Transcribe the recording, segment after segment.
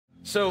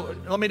So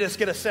let me just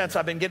get a sense.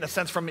 I've been getting a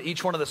sense from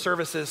each one of the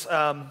services.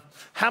 How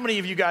many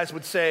of you guys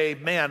would say,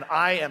 man,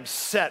 I am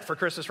set for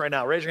Christmas right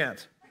now? Raise your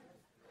hands.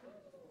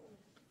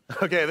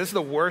 Okay, this is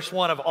the worst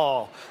one of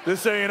all.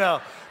 Just so you know.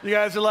 You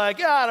guys are like,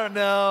 yeah, I don't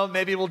know.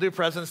 Maybe we'll do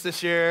presents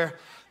this year.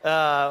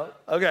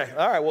 Okay,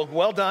 all right,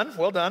 well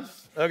done.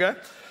 Okay.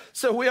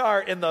 So we are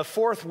in the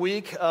fourth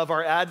week of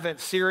our Advent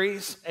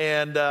series,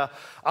 and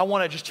I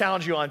want to just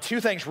challenge you on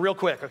two things real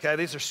quick, okay?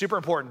 These are super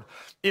important.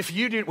 If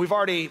you do, we've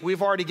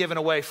already given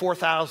away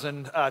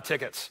 4,000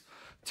 tickets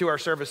to our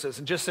services,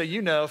 and just so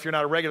you know, if you're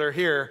not a regular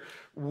here,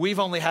 we've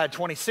only had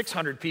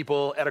 2,600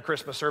 people at a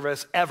Christmas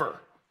service ever,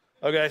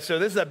 okay? So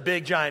this is a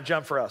big, giant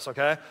jump for us,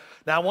 okay?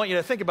 Now, I want you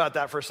to think about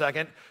that for a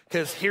second,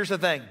 because here's the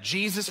thing.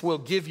 Jesus will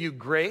give you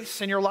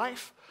grace in your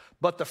life,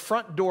 but the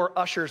front door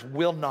ushers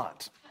will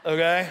not,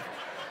 okay?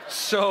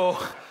 So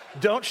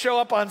don't show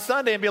up on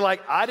Sunday and be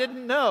like, I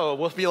didn't know.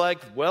 We'll be like,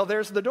 well,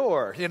 there's the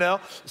door, you know?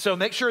 So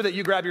make sure that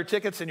you grab your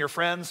tickets and your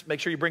friends. Make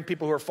sure you bring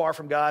people who are far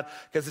from God,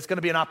 because it's going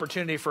to be an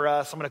opportunity for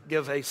us. I'm going to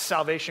give a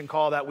salvation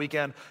call that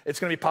weekend. It's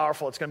going to be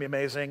powerful. It's going to be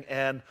amazing,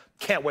 and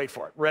can't wait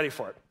for it. Ready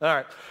for it. All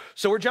right.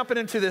 So we're jumping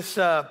into this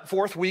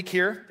fourth week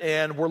here,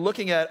 and we're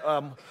looking at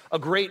a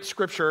great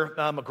scripture,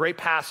 a great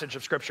passage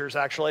of scriptures,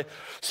 actually.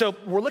 So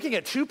we're looking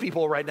at two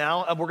people right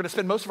now, and we're going to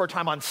spend most of our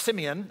time on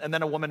Simeon and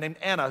then a woman named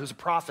Anna, who's a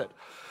prophet.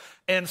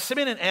 And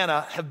Simeon and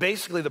Anna have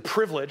basically the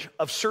privilege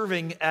of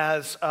serving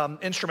as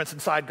instruments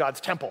inside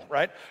God's temple,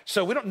 right?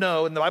 So we don't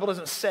know, and the Bible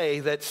doesn't say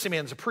that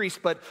Simeon's a priest,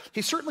 but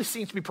he certainly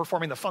seems to be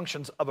performing the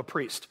functions of a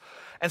priest.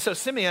 And so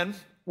Simeon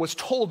was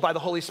told by the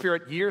Holy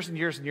Spirit years and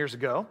years and years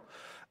ago,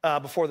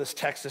 before this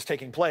text is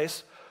taking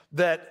place,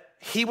 that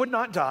he would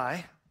not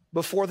die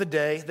before the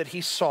day that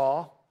he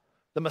saw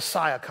the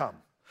Messiah come.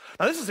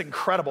 Now, this is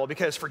incredible,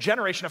 because for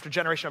generation after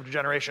generation after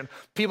generation,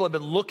 people have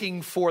been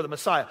looking for the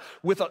Messiah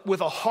with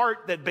a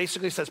heart that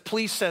basically says,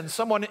 please send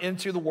someone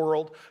into the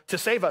world to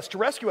save us, to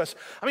rescue us.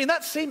 I mean,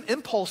 that same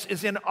impulse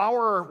is in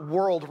our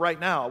world right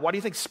now. Why do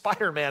you think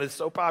Spider-Man is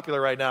so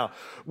popular right now?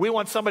 We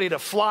want somebody to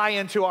fly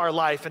into our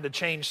life and to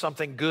change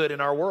something good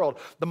in our world.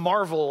 The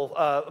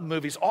Marvel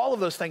movies, all of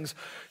those things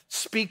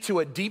speak to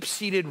a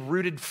deep-seated,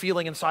 rooted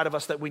feeling inside of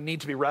us that we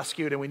need to be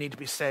rescued and we need to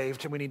be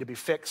saved and we need to be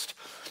fixed.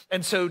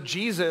 And so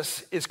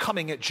Jesus is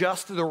coming at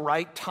just the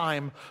right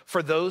time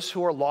for those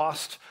who are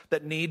lost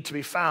that need to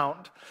be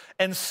found.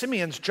 And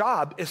Simeon's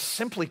job is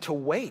simply to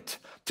wait,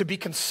 to be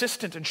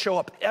consistent and show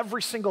up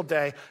every single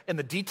day in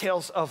the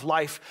details of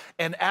life.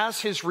 And as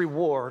his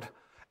reward,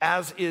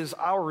 as is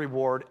our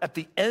reward, at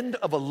the end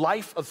of a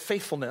life of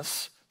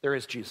faithfulness, there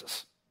is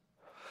Jesus.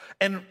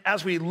 And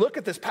as we look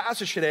at this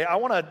passage today, I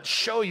want to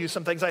show you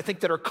some things I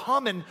think that are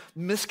common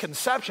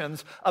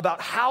misconceptions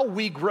about how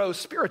we grow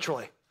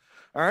spiritually.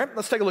 All right,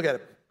 let's take a look at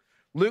it.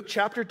 Luke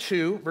chapter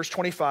 2, verse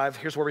 25,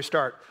 here's where we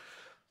start.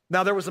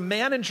 Now there was a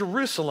man in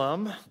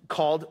Jerusalem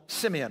called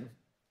Simeon,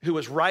 who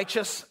was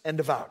righteous and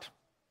devout.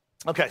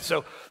 Okay,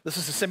 so this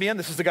is Simeon.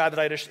 This is the guy that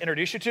I just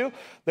introduced you to.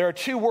 There are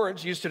two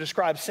words used to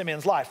describe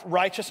Simeon's life,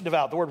 righteous and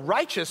devout. The word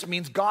righteous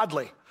means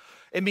godly.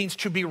 It means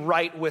to be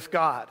right with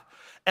God.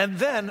 And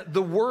then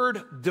the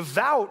word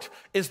devout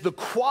is the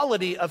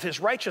quality of his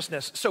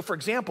righteousness. So for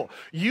example,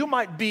 you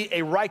might be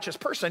a righteous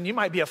person, you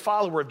might be a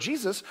follower of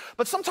Jesus,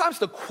 but sometimes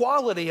the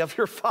quality of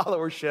your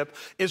followership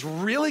is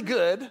really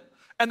good,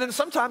 and then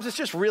sometimes it's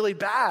just really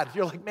bad.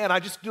 You're like, man, I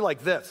just do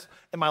like this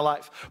in my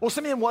life. Well,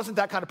 Simeon wasn't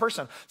that kind of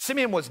person.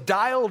 Simeon was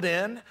dialed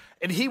in,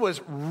 and he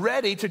was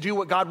ready to do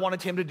what God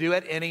wanted him to do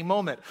at any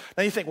moment.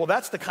 Now you think, well,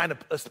 that's the kind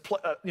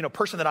of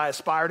person that I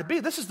aspire to be.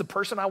 This is the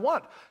person I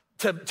want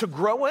to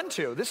grow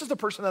into. This is the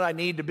person that I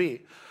need to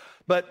be.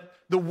 But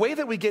the way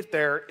that we get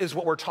there is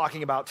what we're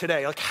talking about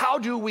today. Like, how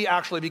do we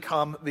actually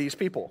become these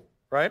people,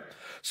 right?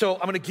 So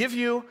I'm going to give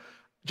you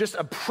just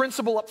a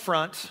principle up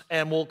front,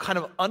 and we'll kind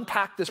of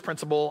unpack this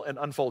principle and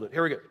unfold it.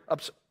 Here we go,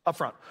 up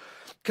front.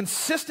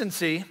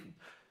 Consistency,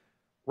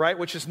 right,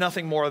 which is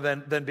nothing more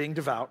than being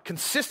devout.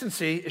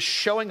 Consistency is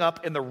showing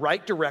up in the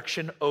right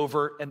direction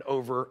over and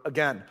over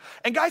again.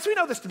 And guys, we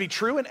know this to be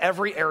true in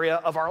every area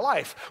of our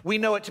life. We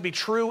know it to be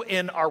true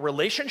in our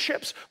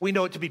relationships. We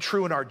know it to be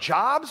true in our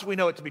jobs. We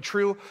know it to be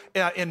true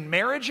in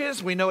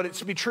marriages. We know it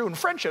to be true in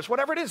friendships.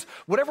 Whatever it is,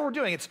 whatever we're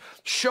doing, it's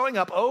showing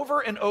up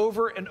over and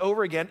over and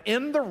over again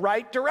in the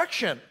right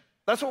direction.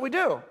 That's what we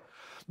do.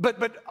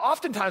 But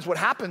oftentimes what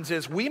happens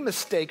is we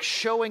mistake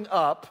showing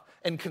up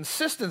and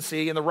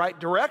consistency in the right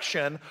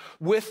direction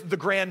with the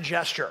grand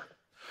gesture.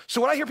 So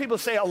what I hear people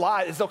say a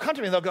lot is they'll come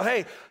to me and they'll go,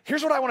 hey,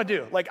 here's what I want to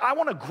do. Like, I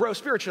want to grow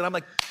spiritually. And I'm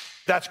like,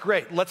 that's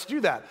great. Let's do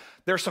that.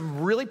 There's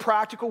some really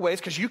practical ways,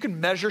 because you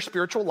can measure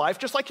spiritual life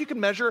just like you can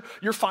measure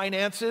your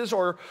finances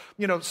or,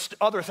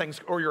 other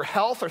things, or your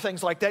health or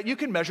things like that. You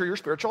can measure your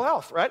spiritual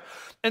health, right?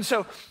 And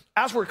so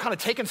as we're kind of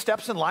taking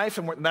steps in life,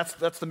 and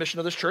that's the mission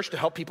of this church, to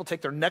help people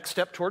take their next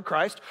step toward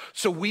Christ.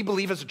 So we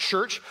believe as a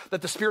church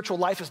that the spiritual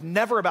life is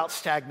never about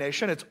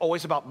stagnation. It's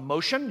always about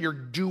motion. You're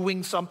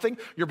doing something.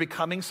 You're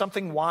becoming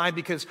something. Why?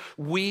 Because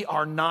we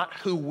are not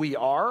who we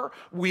are.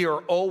 We are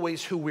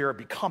always who we are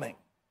becoming.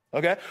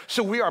 Okay?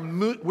 So we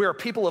are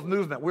people of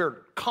movement.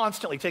 We're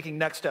constantly taking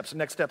next steps and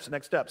next steps and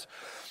next steps.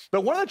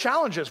 But one of the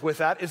challenges with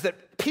that is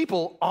that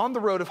people on the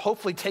road of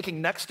hopefully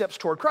taking next steps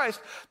toward Christ,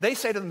 they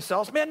say to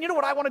themselves, man, you know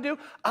what I want to do?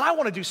 I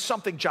want to do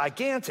something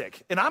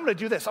gigantic. And I'm going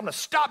to do this. I'm going to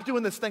stop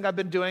doing this thing I've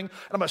been doing, and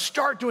I'm going to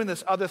start doing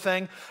this other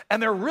thing.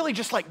 And they're really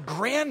just like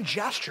grand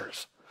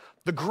gestures.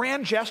 The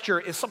grand gesture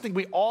is something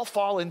we all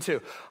fall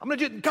into. I'm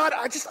gonna do, God,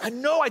 I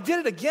know I did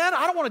it again.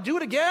 I don't wanna do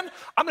it again.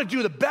 I'm gonna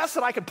do the best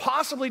that I can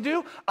possibly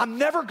do. I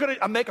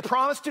make a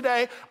promise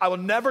today. I will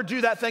never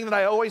do that thing that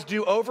I always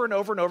do over and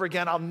over and over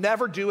again. I'll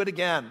never do it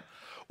again.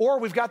 Or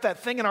we've got that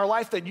thing in our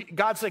life that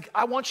God's like,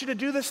 I want you to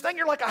do this thing.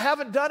 You're like, I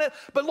haven't done it,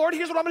 but Lord,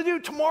 here's what I'm gonna do.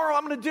 Tomorrow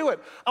I'm gonna do it.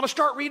 I'm gonna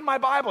start reading my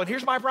Bible, and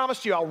here's my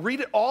promise to you. I'll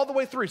read it all the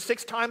way through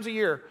 6 times a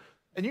year.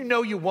 And you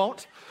know you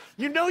won't.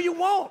 You know you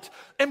won't.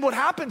 And what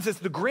happens is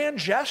the grand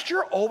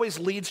gesture always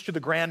leads to the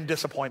grand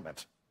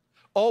disappointment.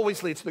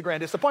 Always leads to the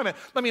grand disappointment.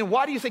 I mean,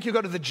 why do you think you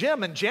go to the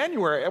gym in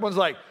January? Everyone's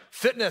like,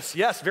 fitness,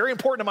 yes, very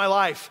important in my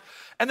life.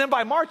 And then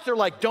by March, they're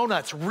like,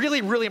 donuts,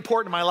 really, really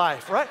important in my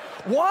life, right?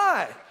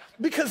 Why?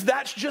 Because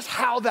that's just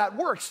how that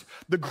works.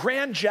 The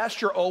grand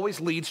gesture always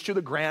leads to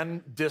the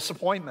grand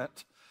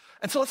disappointment.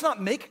 And so let's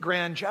not make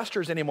grand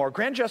gestures anymore.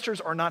 Grand gestures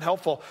are not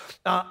helpful.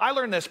 I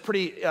learned this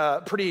pretty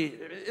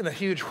in a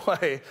huge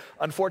way,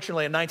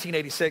 unfortunately, in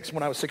 1986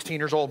 when I was 16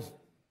 years old.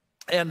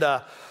 And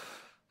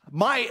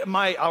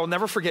I'll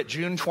never forget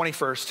June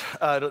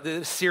 21st.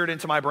 It seared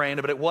into my brain,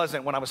 but it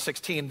wasn't when I was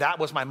 16. That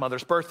was my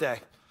mother's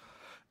birthday.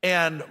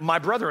 And my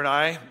brother and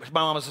I, my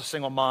mom was a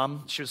single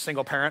mom. She was a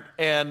single parent.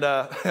 And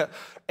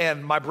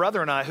and my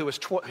brother and I, he was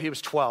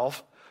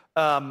 12,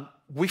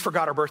 we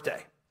forgot her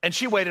birthday. And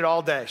she waited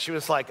all day. She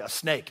was like a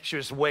snake. She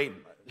was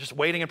just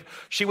waiting.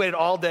 She waited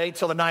all day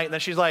till the night. And then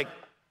she's like,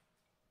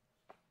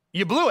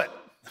 you blew it.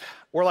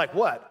 We're like,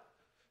 what?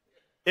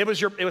 It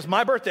was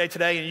my birthday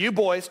today, and you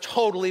boys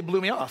totally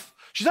blew me off.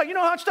 She's like, you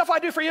know how much stuff I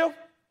do for you?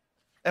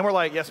 And we're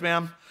like, yes,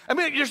 ma'am. I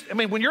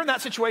mean, when you're in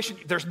that situation,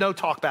 there's no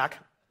talk back.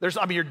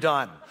 You're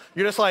done.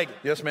 You're just like,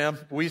 yes, ma'am,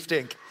 we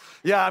stink.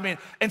 Yeah, I mean,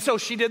 and so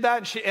she did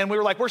that, and we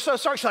were like, we're so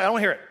sorry. She's like, I don't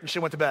hear it. And she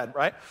went to bed,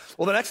 right?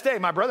 Well, the next day,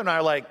 my brother and I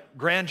are like,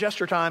 grand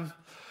gesture time.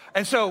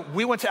 And so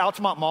we went to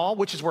Altamont Mall,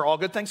 which is where all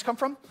good things come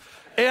from.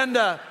 And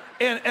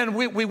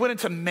we went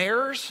into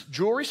Mayer's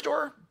jewelry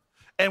store,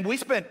 and we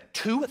spent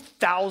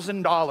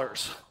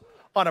 $2,000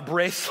 on a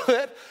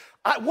bracelet.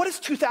 What is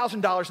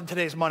 $2,000 in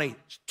today's money?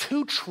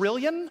 $2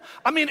 trillion?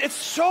 I mean, it's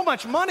so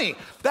much money.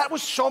 That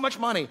was so much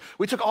money.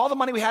 We took all the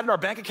money we had in our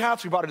bank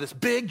accounts. We bought her this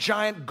big,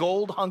 giant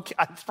gold hunk.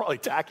 It's probably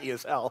tacky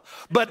as hell.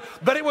 But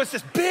it was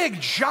this big,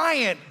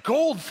 giant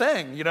gold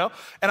thing, you know?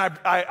 And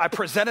I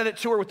presented it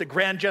to her with the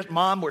grand gesture.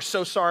 Mom, we're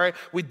so sorry.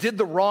 We did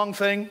the wrong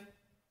thing.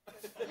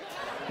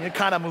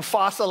 Kind of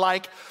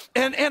Mufasa-like.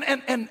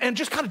 And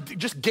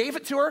just gave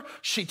it to her.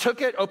 She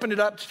took it, opened it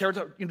up,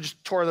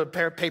 just tore the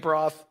paper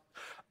off.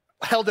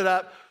 Held it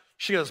up,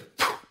 she goes,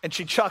 and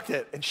she chucked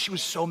it, and she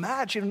was so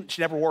mad, she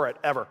never wore it,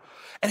 ever.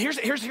 And here's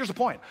the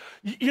point.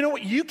 You know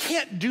what? You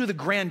can't do the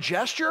grand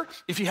gesture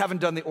if you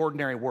haven't done the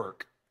ordinary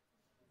work.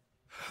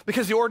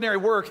 Because the ordinary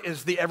work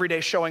is the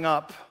everyday showing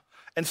up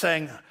and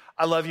saying,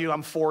 I love you,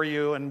 I'm for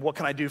you, and what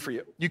can I do for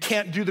you? You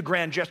can't do the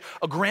grand gesture.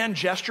 A grand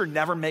gesture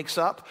never makes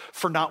up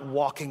for not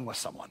walking with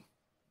someone.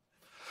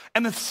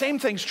 And the same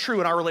thing's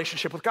true in our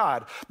relationship with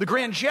God. The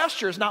grand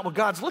gesture is not what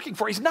God's looking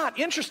for. He's not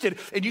interested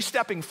in you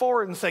stepping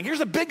forward and saying, here's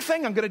a big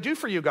thing I'm going to do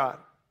for you, God.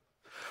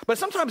 But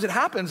sometimes it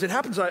happens.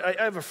 I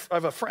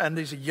have a friend,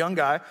 he's a young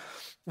guy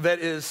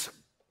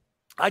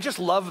I just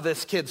love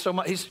this kid so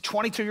much. He's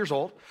 22 years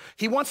old.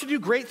 He wants to do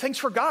great things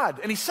for God.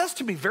 And he says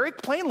to me very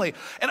plainly,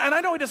 and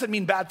I know he doesn't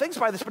mean bad things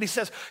by this, but he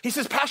says,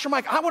 Pastor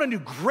Mike, I want to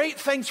do great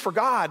things for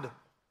God. And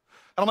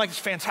I'm like, it's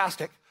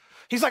fantastic.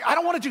 He's like, I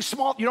don't want to do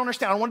small, you don't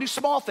understand. I don't want to do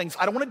small things.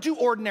 I don't want to do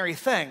ordinary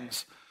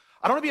things.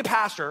 I don't want to be a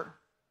pastor.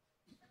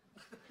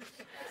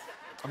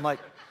 I'm like,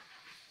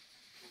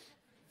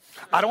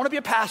 I don't want to be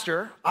a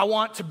pastor. I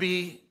want to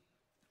be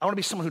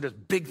someone who does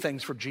big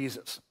things for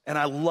Jesus. And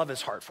I love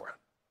his heart for it.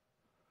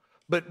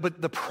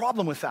 But the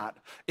problem with that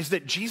is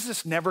that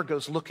Jesus never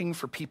goes looking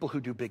for people who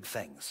do big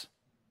things.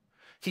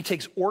 He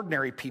takes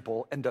ordinary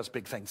people and does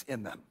big things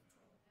in them.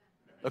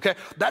 Okay,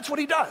 that's what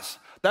he does.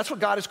 That's what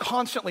God is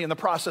constantly in the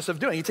process of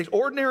doing. He takes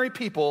ordinary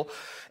people,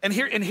 and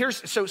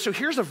here's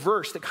a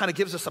verse that kind of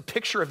gives us a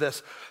picture of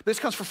this. This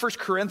comes from 1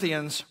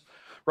 Corinthians,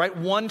 right?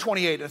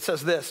 1:28. It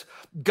says this: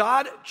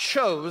 God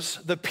chose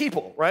the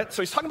people, right?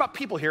 So he's talking about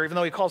people here, even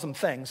though he calls them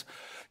things.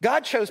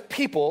 God chose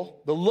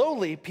people, the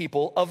lowly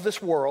people of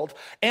this world,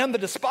 and the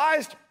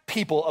despised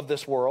people of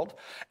this world,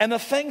 and the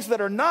things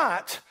that are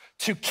not,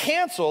 to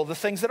cancel the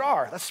things that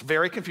are. That's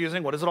very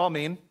confusing. What does it all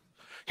mean?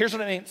 Here's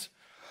what it means.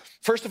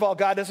 First of all,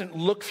 God doesn't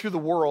look through the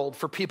world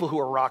for people who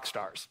are rock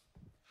stars.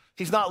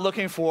 He's not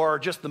looking for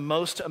just the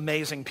most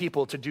amazing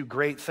people to do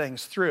great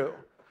things through.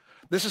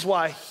 This is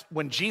why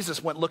when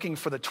Jesus went looking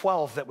for the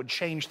 12 that would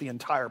change the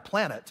entire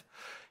planet,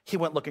 he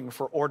went looking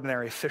for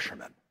ordinary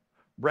fishermen,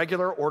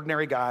 regular,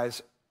 ordinary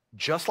guys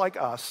just like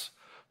us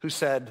who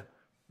said,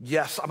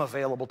 yes, I'm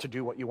available to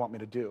do what you want me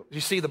to do.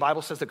 You see, the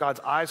Bible says that God's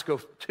eyes go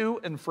to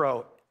and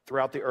fro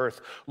throughout the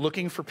earth,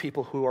 looking for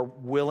people who are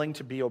willing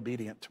to be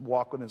obedient, to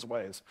walk in his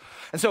ways.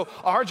 And so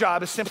our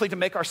job is simply to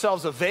make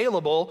ourselves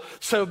available,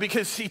 so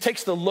because he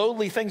takes the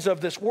lowly things of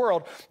this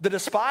world, the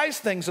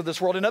despised things of this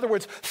world, in other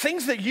words,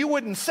 things that you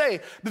wouldn't say,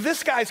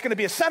 this guy's gonna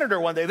be a senator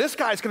one day, this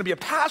guy's gonna be a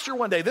pastor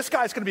one day, this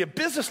guy's gonna be a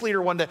business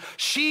leader one day,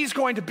 she's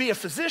going to be a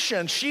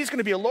physician, she's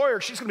gonna be a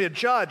lawyer, she's gonna be a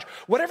judge,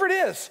 whatever it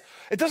is.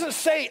 It doesn't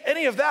say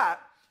any of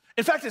that.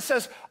 In fact, it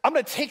says, I'm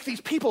gonna take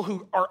these people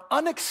who are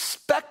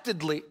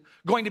unexpectedly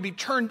going to be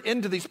turned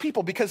into these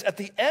people, because at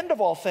the end of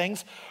all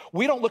things,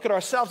 we don't look at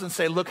ourselves and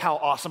say, look how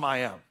awesome I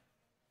am.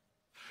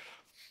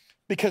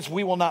 Because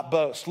we will not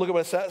boast. Look at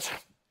what it says.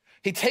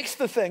 He takes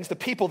the things, the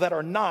people that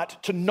are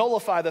not, to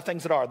nullify the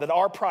things that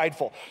are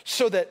prideful,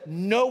 so that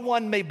no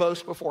one may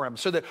boast before him,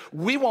 so that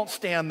we won't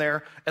stand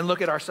there and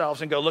look at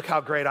ourselves and go, look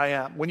how great I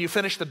am. When you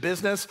finish the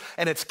business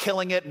and it's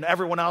killing it and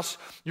everyone else,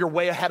 you're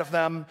way ahead of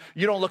them,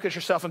 you don't look at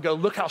yourself and go,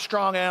 look how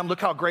strong I am, look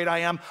how great I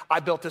am,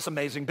 I built this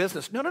amazing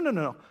business.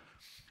 No.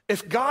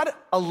 If God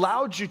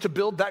allowed you to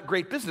build that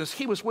great business,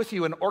 he was with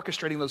you and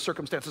orchestrating those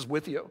circumstances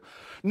with you.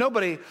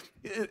 Nobody,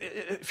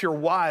 if you're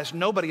wise,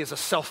 nobody is a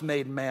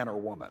self-made man or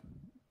woman.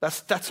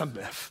 That's a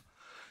myth.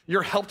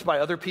 You're helped by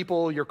other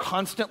people. You're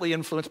constantly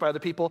influenced by other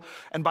people.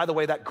 And by the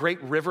way, that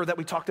great river that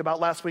we talked about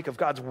last week of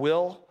God's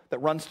will that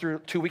runs through,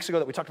 2 weeks ago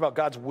that we talked about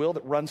God's will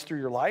that runs through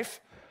your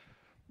life,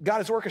 God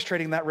is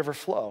orchestrating that river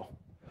flow.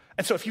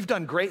 And so if you've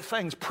done great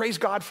things, praise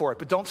God for it,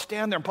 but don't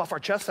stand there and puff our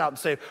chests out and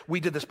say, we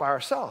did this by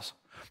ourselves.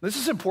 This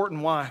is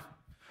important. Why?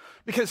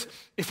 Because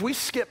if we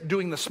skip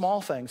doing the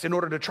small things in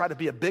order to try to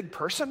be a big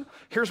person,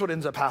 here's what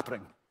ends up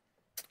happening.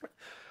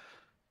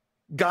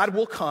 God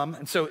will come,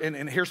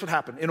 and here's what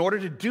happened. In order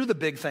to do the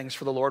big things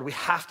for the Lord, we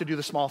have to do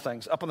the small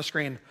things. Up on the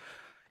screen,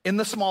 in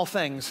the small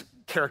things,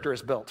 character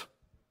is built.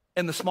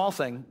 In the small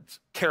things,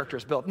 character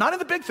is built. Not in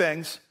the big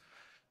things,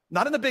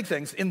 not in the big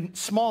things, in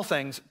small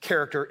things,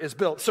 character is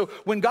built. So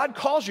when God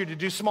calls you to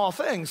do small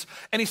things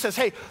and he says,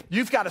 hey,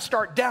 you've got to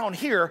start down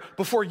here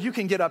before you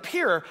can get up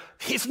here,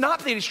 it's not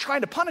that he's trying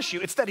to punish you,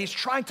 it's that he's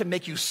trying to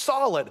make you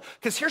solid.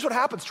 Because here's what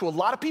happens to a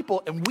lot of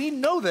people, and we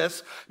know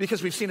this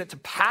because we've seen it to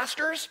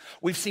pastors,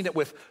 we've seen it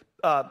with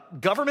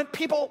government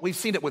people, we've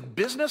seen it with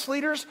business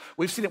leaders,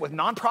 we've seen it with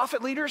nonprofit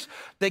leaders.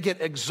 They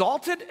get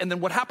exalted, and then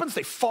what happens?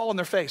 They fall on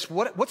their face.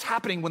 What's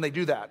happening when they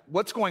do that?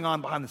 What's going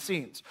on behind the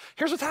scenes?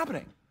 Here's what's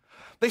happening.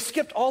 They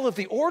skipped all of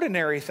the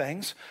ordinary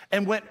things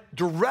and went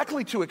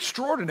directly to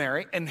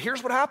extraordinary, and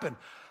here's what happened.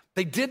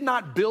 They did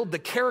not build the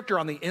character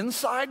on the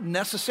inside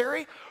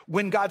necessary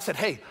when God said,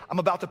 hey, I'm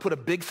about to put a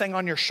big thing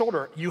on your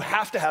shoulder. You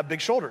have to have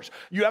big shoulders.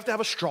 You have to have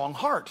a strong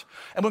heart.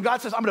 And when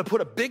God says, I'm gonna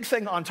put a big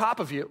thing on top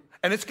of you,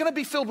 and it's gonna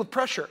be filled with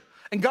pressure,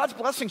 and God's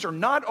blessings are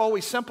not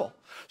always simple.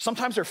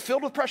 Sometimes they're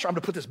filled with pressure. I'm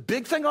gonna put this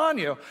big thing on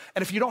you,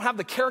 and if you don't have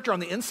the character on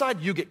the inside,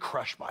 you get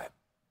crushed by it.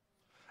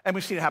 And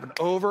we've seen it happen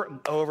over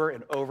and over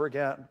and over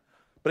again.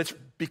 But it's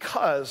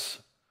because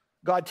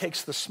God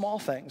takes the small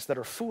things that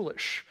are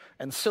foolish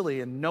and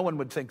silly, and no one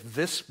would think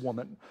this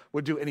woman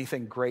would do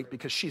anything great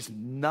because she's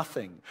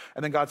nothing.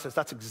 And then God says,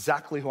 that's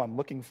exactly who I'm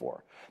looking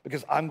for,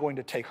 because I'm going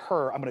to take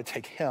her, I'm going to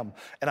take him,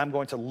 and I'm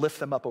going to lift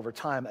them up over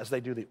time as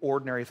they do the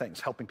ordinary things,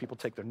 helping people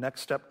take their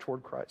next step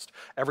toward Christ.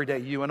 Every day,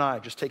 you and I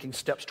just taking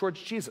steps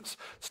towards Jesus.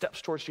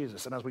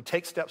 And as we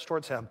take steps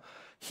towards him,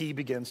 he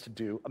begins to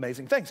do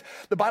amazing things.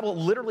 The Bible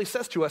literally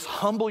says to us,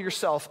 humble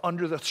yourself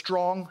under the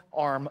strong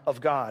arm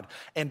of God.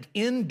 And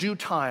in due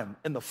time,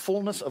 in the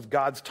fullness of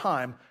God's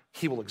time,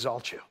 he will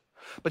exalt you.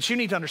 But you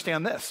need to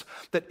understand this,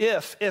 that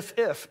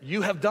if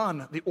you have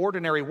done the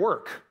ordinary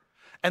work,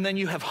 and then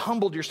you have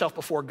humbled yourself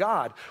before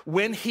God,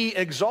 when he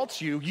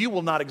exalts you, you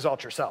will not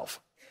exalt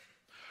yourself.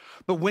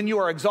 But when you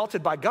are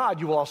exalted by God,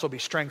 you will also be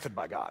strengthened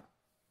by God.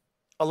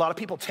 A lot of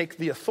people take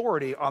the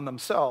authority on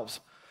themselves,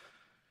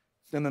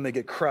 and then they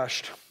get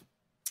crushed.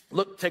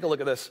 Take a look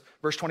at this,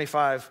 verse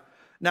 25.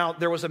 Now,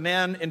 there was a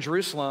man in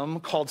Jerusalem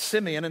called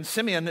Simeon, and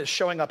Simeon is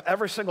showing up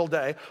every single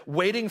day,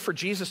 waiting for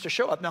Jesus to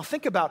show up. Now,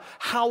 think about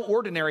how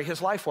ordinary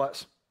his life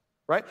was,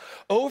 right?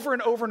 Over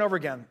and over and over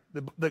again,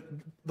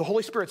 the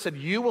Holy Spirit said,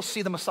 you will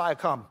see the Messiah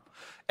come.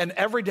 And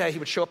every day he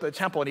would show up at the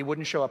temple and he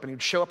wouldn't show up, and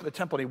he'd show up at the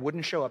temple and he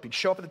wouldn't show up. He'd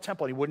show up at the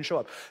temple and he wouldn't show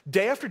up.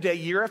 Day after day,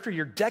 year after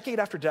year, decade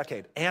after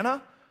decade. Anna,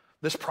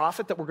 this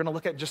prophet that we're gonna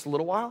look at in just a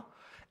little while,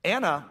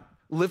 Anna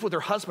lived with her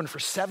husband for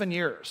 7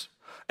 years.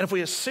 And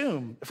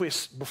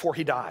before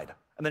he died,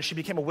 and then she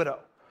became a widow.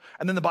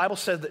 And then the Bible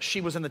said that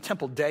she was in the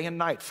temple day and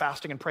night,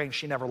 fasting and praying,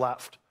 she never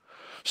left.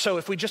 So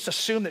if we just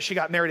assume that she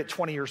got married at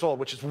 20 years old,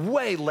 which is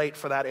way late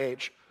for that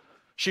age,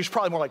 she was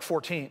probably more like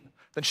 14,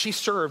 then she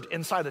served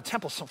inside the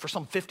temple for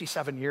some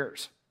 57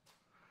 years.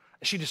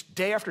 And she just,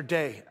 day after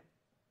day,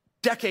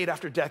 decade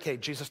after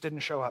decade, Jesus didn't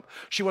show up.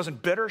 She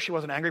wasn't bitter, she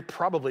wasn't angry,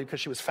 probably because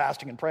she was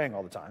fasting and praying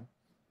all the time.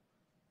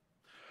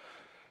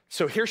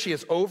 So here she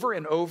is over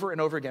and over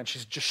and over again.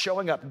 She's just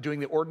showing up and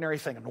doing the ordinary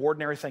thing,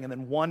 and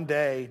then one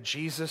day,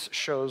 Jesus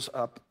shows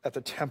up at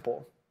the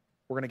temple.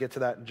 We're gonna get to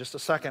that in just a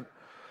second.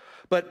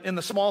 But in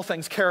the small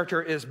things,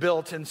 character is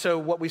built. And so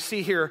what we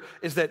see here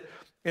is that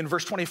in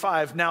verse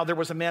 25, now there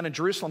was a man in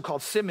Jerusalem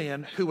called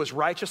Simeon who was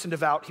righteous and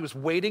devout. He was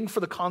waiting for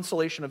the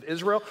consolation of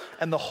Israel,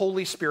 and the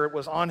Holy Spirit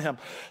was on him.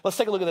 Let's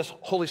take a look at this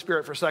Holy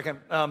Spirit for a second.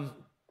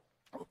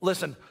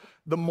 Listen,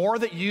 the more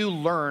that you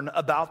learn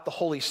about the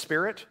Holy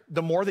Spirit,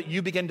 the more that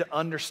you begin to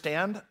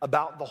understand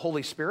about the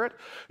Holy Spirit,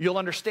 you'll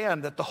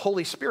understand that the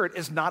Holy Spirit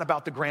is not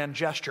about the grand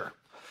gesture.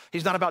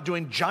 He's not about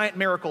doing giant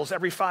miracles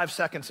every 5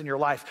 seconds in your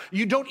life.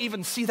 You don't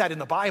even see that in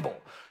the Bible.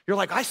 You're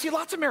like, I see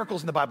lots of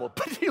miracles in the Bible.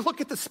 But if you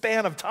look at the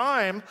span of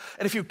time,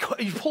 and if you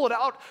pull it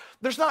out,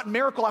 there's not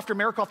miracle after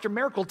miracle after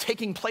miracle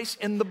taking place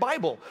in the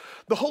Bible.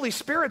 The Holy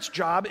Spirit's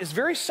job is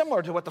very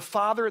similar to what the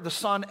Father, the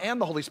Son,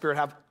 and the Holy Spirit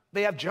have.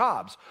 They have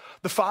jobs.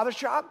 The Father's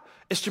job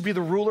is to be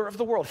the ruler of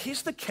the world.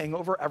 He's the king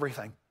over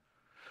everything.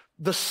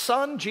 The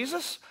Son,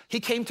 Jesus,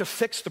 he came to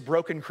fix the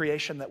broken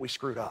creation that we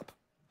screwed up.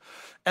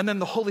 And then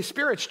the Holy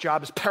Spirit's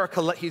job is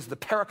he's the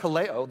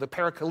parakaleo, the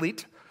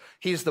paraclete.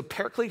 He's the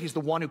paraclete. He's the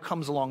one who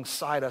comes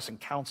alongside us and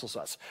counsels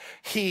us.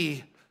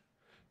 He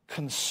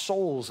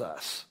consoles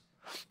us.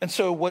 And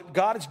so what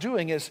God is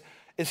doing is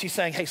he's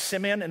saying, hey,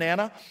 Simeon and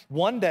Anna,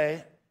 one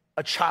day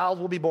a child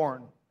will be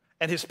born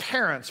and his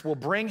parents will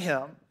bring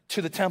him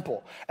to the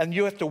temple. And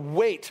you have to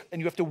wait, and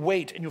you have to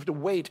wait, and you have to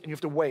wait, and you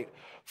have to wait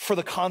for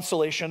the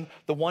consolation,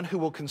 the one who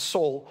will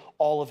console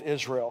all of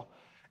Israel.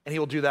 And he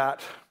will do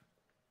that.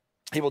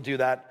 He will do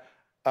that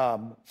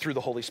through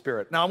the Holy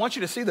Spirit. Now, I want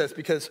you to see this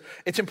because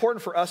it's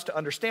important for us to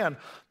understand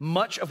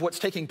much of what's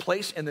taking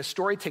place in this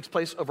story takes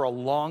place over a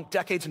long,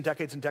 decades and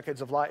decades and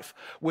decades of life,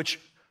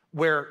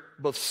 where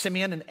both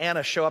Simeon and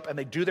Anna show up and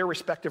they do their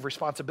respective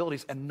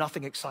responsibilities and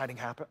nothing exciting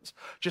happens.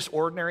 Just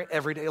ordinary,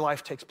 everyday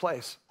life takes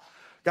place.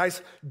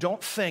 Guys,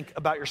 don't think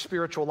about your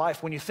spiritual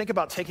life. When you think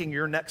about taking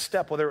your next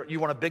step, whether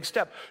you want a big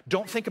step,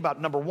 don't think about,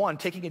 number one,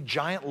 taking a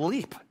giant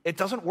leap. It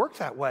doesn't work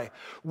that way.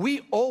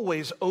 We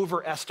always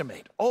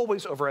overestimate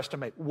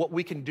what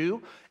we can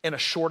do in a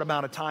short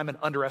amount of time and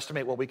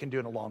underestimate what we can do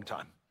in a long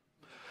time.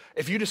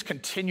 If you just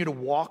continue to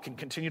walk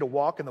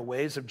in the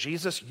ways of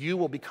Jesus, you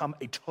will become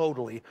a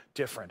totally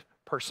different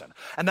person.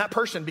 And that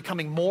person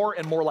becoming more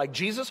and more like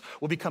Jesus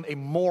will become a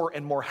more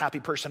and more happy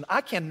person. I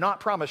cannot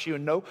promise you,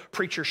 and no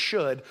preacher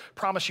should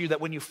promise you,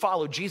 that when you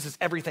follow Jesus,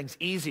 everything's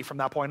easy from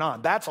that point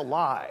on. That's a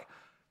lie.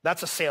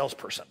 That's a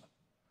salesperson.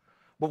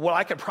 But what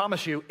I can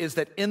promise you is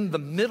that in the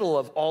middle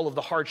of all of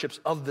the hardships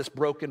of this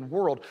broken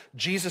world,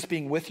 Jesus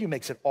being with you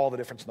makes it all the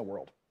difference in the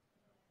world.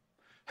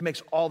 It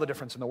makes all the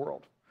difference in the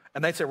world.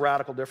 And that's a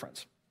radical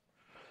difference.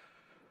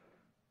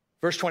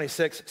 Verse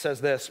 26 says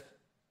this: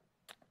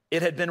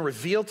 it had been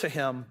revealed to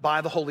him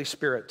by the Holy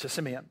Spirit, to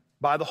Simeon,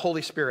 by the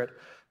Holy Spirit,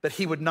 that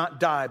he would not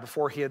die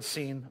before he had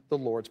seen the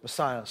Lord's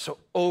Messiah. So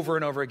over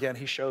and over again,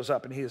 he shows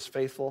up and he is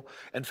faithful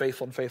and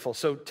faithful and faithful.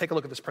 So take a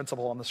look at this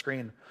principle on the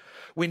screen.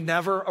 We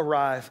never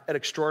arrive at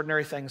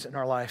extraordinary things in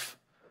our life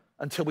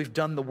until we've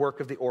done the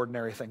work of the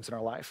ordinary things in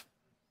our life.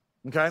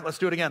 Okay, let's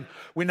do it again.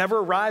 We never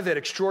arrive at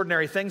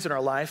extraordinary things in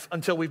our life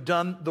until we've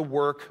done the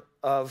work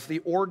of the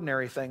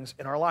ordinary things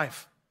in our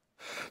life.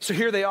 So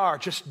here they are,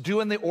 just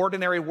doing the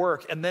ordinary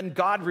work, and then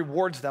God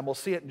rewards them. We'll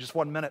see it in just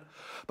 1 minute.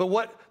 But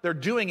what they're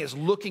doing is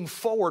looking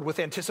forward with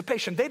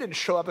anticipation. They didn't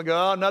show up and go,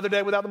 oh, another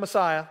day without the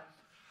Messiah.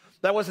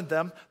 That wasn't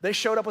them. They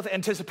showed up with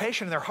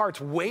anticipation in their hearts,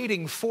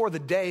 waiting for the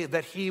day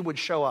that he would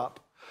show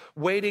up,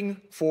 waiting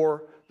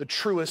for the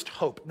truest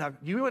hope. Now,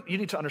 you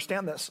need to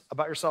understand this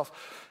about yourself.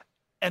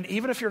 And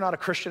even if you're not a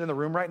Christian in the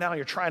room right now,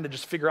 you're trying to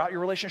just figure out your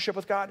relationship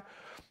with God,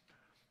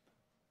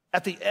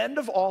 at the end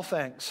of all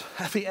things,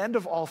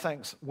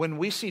 when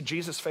we see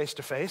Jesus face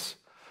to face,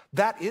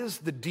 that is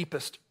the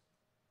deepest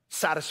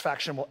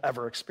satisfaction we'll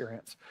ever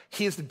experience.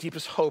 He is the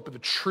deepest hope, the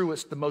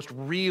truest, the most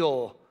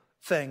real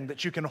thing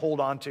that you can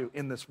hold on to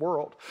in this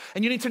world.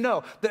 And you need to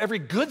know that every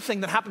good thing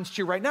that happens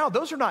to you right now,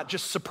 those are not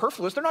just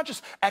superfluous, they're not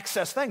just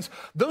excess things.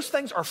 Those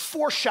things are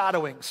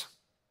foreshadowings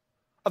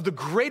of the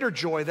greater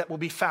joy that will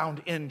be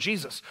found in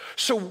Jesus.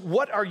 So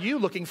what are you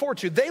looking forward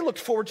to? They looked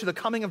forward to the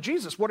coming of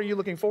Jesus. What are you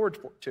looking forward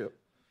to?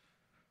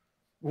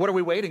 What are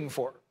we waiting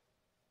for?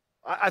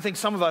 I think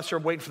some of us are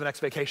waiting for the next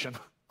vacation,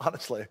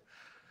 honestly.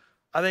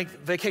 I think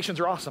vacations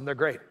are awesome, they're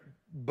great,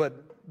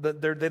 but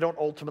they don't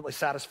ultimately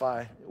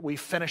satisfy. We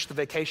finished the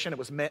vacation, it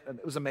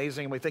was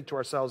amazing, and we think to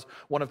ourselves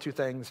one of two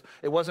things: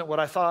 it wasn't what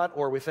I thought,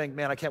 or we think,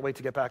 man, I can't wait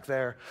to get back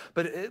there.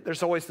 But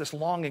there's always this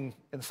longing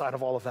inside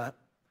of all of that,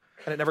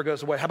 and it never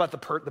goes away. How about the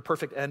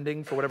perfect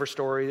ending for whatever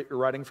story that you're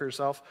writing for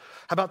yourself?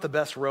 How about the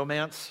best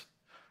romance?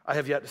 I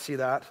have yet to see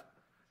that.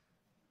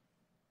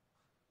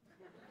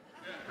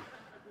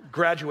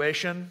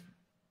 Graduation,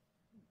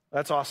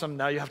 that's awesome.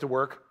 Now you have to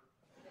work.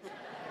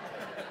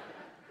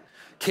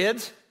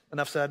 Kids,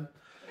 enough said.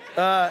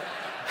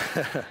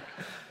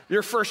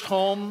 Your first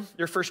home.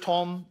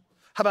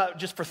 How about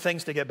just for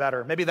things to get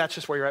better? Maybe that's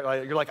just where you're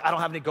at. You're like, I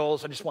don't have any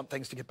goals. I just want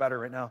things to get better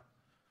right now.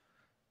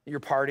 Your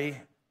party,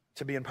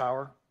 to be in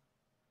power.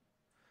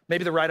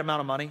 Maybe the right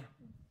amount of money.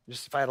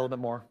 Just if I had a little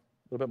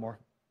bit more.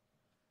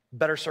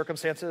 Better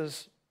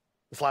circumstances.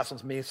 This last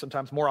one's me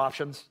sometimes. More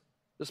options.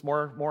 Just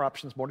more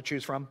options, more to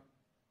choose from.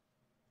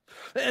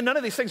 And none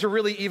of these things are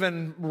really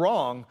even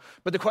wrong,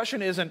 but the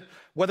question isn't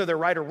whether they're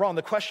right or wrong.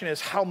 The question is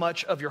how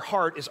much of your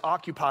heart is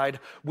occupied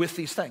with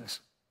these things.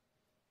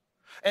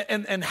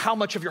 And how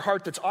much of your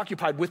heart that's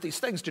occupied with these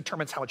things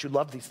determines how much you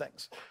love these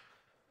things.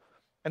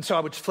 And so I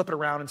would flip it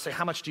around and say,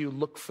 how much do you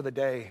look for the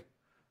day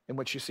in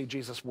which you see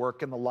Jesus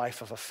work in the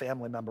life of a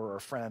family member or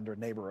a friend or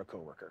neighbor or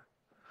coworker?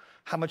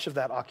 How much of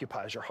that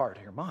occupies your heart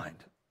or your mind?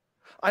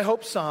 I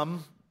hope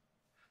some.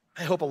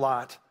 I hope a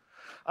lot.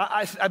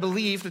 I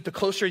believe that the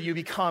closer you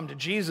become to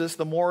Jesus,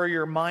 the more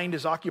your mind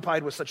is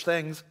occupied with such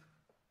things.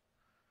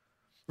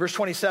 Verse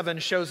 27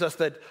 shows us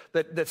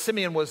that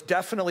Simeon was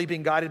definitely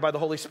being guided by the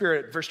Holy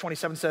Spirit. Verse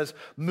 27 says,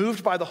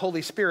 moved by the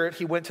Holy Spirit,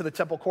 he went to the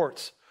temple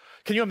courts.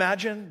 Can you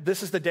imagine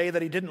this is the day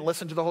that he didn't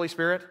listen to the Holy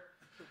Spirit?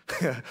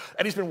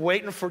 And he's been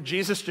waiting for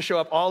Jesus to show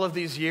up all of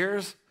these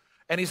years,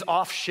 and he's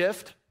off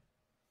shift.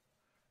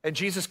 And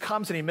Jesus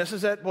comes and he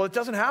misses it. Well, it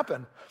doesn't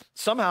happen.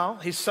 Somehow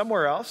he's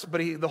somewhere else, but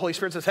the Holy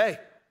Spirit says, hey,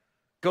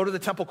 go to the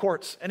temple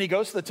courts. And he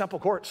goes to the temple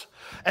courts.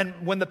 And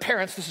when the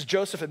parents, this is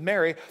Joseph and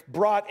Mary,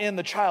 brought in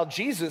the child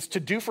Jesus to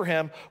do for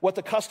him what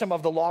the custom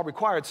of the law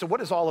required. So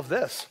what is all of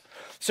this?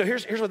 So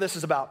here's what this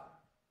is about.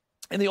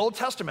 In the Old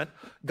Testament,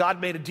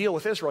 God made a deal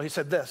with Israel. He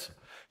said this.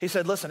 He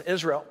said, listen,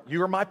 Israel,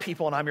 you are my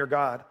people and I'm your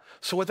God.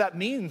 So what that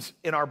means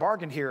in our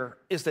bargain here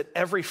is that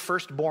every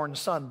firstborn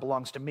son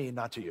belongs to me,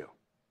 not to you,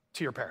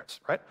 to your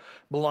parents, right?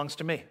 Belongs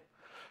to me.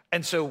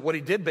 And so what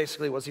he did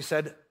basically was he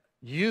said,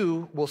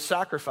 you will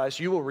sacrifice,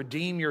 you will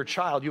redeem your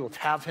child, you will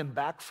have him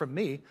back from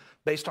me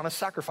based on a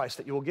sacrifice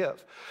that you will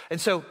give.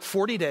 And so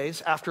 40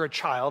 days after a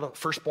child, a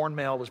firstborn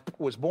male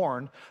was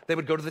born, they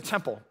would go to the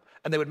temple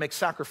and they would make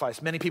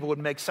sacrifice. Many people would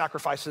make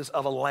sacrifices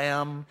of a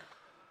lamb,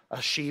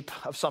 a sheep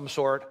of some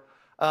sort.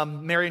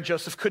 Mary and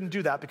Joseph couldn't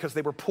do that because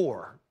they were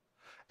poor.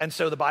 And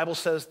so the Bible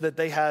says that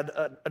they had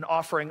an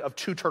offering of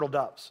 2 turtle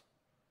doves,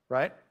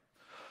 right?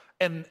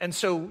 And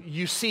so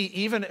you see,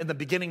 even in the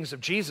beginnings of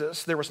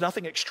Jesus, there was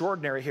nothing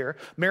extraordinary here.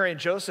 Mary and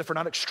Joseph are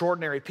not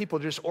extraordinary people,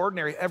 they're just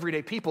ordinary,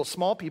 everyday people,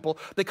 small people.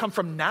 They come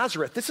from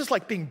Nazareth. This is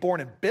like being born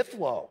in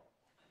Bithlo.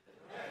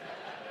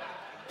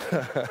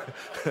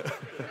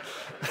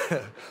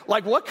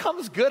 Like, what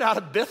comes good out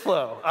of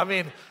Bithlo? I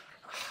mean,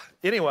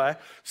 anyway,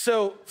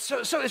 so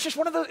it's just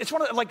one of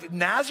the, like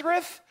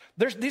Nazareth,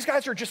 these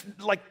guys are just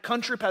like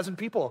country peasant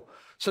people.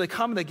 So they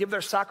come and they give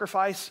their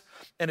sacrifice,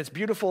 and it's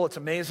beautiful, it's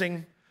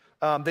amazing.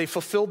 They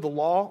fulfilled the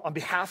law on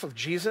behalf of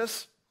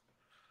Jesus.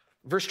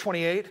 Verse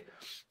 28,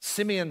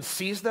 Simeon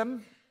sees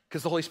them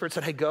because the Holy Spirit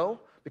said, hey, go,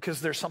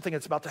 because there's something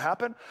that's about to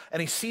happen.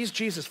 And he sees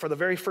Jesus for the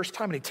very first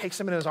time, and he takes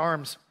him in his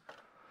arms.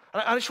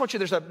 And I just want you,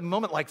 there's a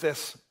moment like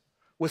this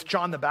with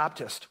John the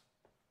Baptist.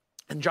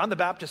 And John the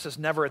Baptist has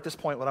never, at this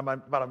point, what I'm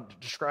about to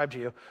describe to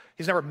you,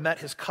 he's never met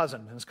his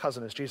cousin, and his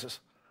cousin is Jesus.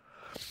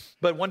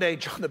 But one day,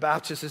 John the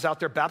Baptist is out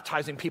there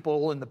baptizing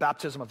people in the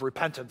baptism of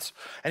repentance.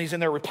 And he's in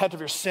there, repent of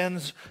your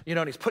sins,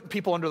 and he's putting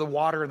people under the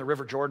water in the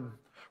River Jordan,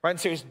 right? And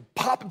so he's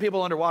popping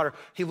people underwater.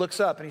 He looks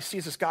up and he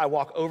sees this guy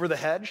walk over the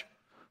hedge,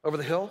 over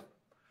the hill.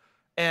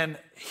 And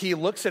he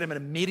looks at him and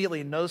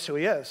immediately knows who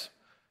he is.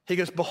 He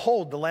goes,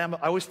 behold, the Lamb.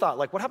 I always thought,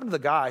 like, what happened to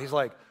the guy? He's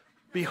like,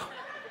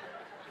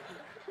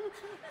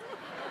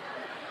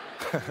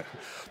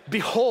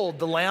 behold,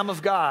 the Lamb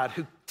of God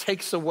who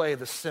takes away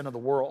the sin of the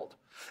world.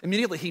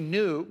 Immediately he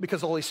knew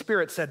because the Holy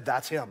Spirit said,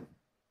 that's him.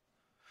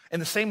 In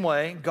the same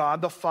way,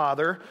 God the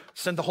Father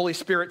sent the Holy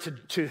Spirit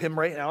to him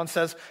right now and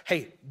says,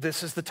 hey,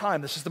 this is the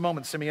time, this is the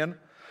moment, Simeon.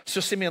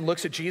 So Simeon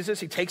looks at Jesus,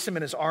 he takes him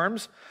in his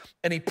arms,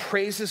 and he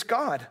praises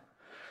God.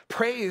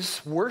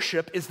 Praise,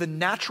 worship, is the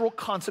natural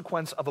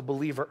consequence of a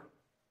believer.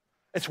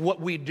 It's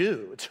what we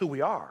do. It's who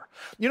we are.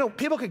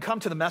 People can come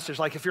to the message,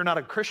 like if you're not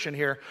a Christian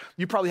here,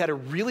 you probably had a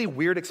really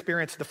weird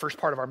experience in the first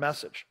part of our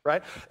message,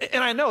 right?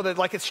 And I know that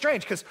it's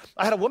strange because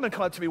I had a woman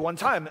come up to me one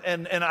time,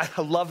 and I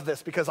love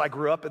this because I didn't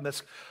grow up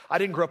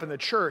in the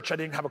church. I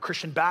didn't have a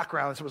Christian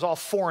background, so it was all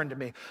foreign to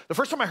me. The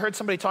first time I heard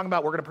somebody talking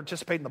about we're going to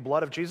participate in the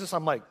blood of Jesus,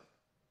 I'm like,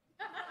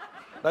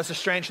 that's a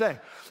strange thing.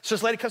 So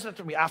this lady comes up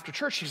to me after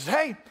church. She says,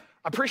 hey,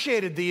 I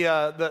appreciated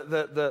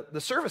the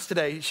service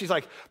today. She's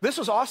like, this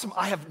was awesome.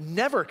 I have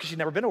never, because she'd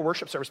never been to a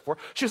worship service before.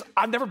 She goes,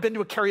 I've never been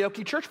to a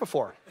karaoke church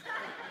before.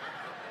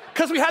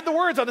 Because we had the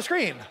words on the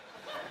screen.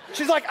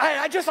 She's like,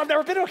 I've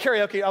never been to a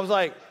karaoke. I was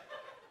like,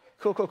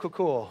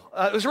 cool.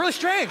 It was really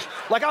strange.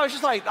 I was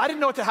just like, I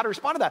didn't know how to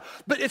respond to that.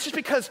 But it's just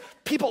because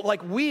people,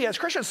 we as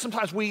Christians,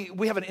 sometimes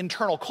we have an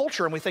internal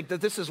culture and we think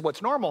that this is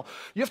what's normal.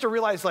 You have to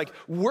realize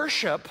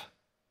worship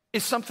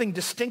is something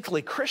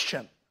distinctly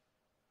Christian.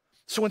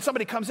 So when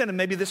somebody comes in, and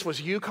maybe this was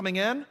you coming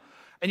in,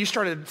 and you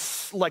started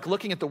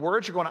looking at the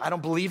words, you're going, I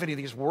don't believe any of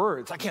these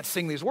words. I can't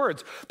sing these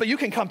words. But you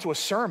can come to a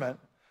sermon.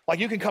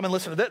 You can come and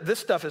listen to this. This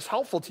stuff is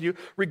helpful to you,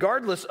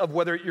 regardless of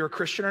whether you're a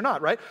Christian or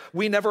not, right?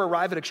 We never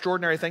arrive at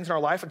extraordinary things in our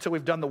life until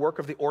we've done the work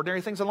of the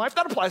ordinary things in life.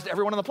 That applies to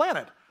everyone on the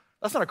planet.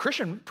 That's not a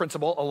Christian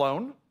principle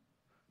alone.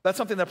 That's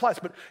something that applies.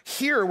 But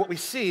here, what we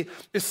see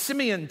is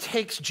Simeon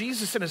takes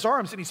Jesus in his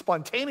arms, and he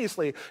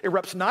spontaneously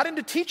erupts not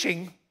into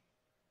teaching,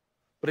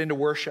 but into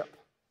worship.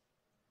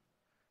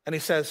 And he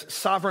says,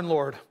 Sovereign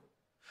Lord,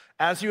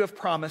 As you have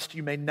promised,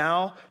 you may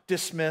now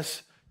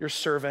dismiss your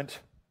servant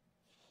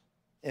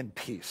in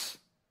peace.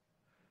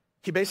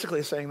 He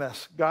basically is saying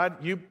this: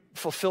 God, you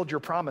fulfilled your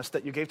promise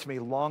that you gave to me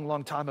a long,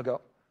 long time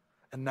ago.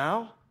 And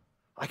now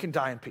I can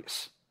die in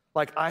peace.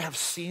 Like I have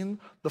seen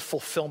the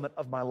fulfillment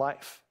of my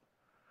life.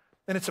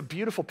 And it's a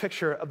beautiful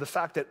picture of the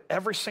fact that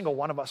every single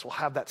one of us will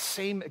have that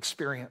same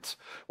experience,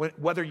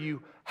 whether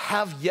you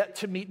have yet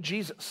to meet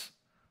Jesus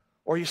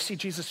or you see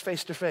Jesus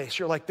face to face.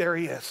 You're like, there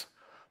he is,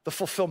 the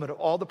fulfillment of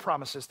all the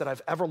promises that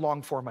I've ever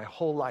longed for my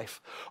whole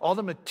life. All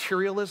the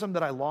materialism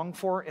that I long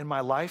for in my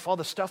life, all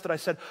the stuff that I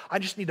said, I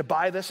just need to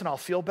buy this and I'll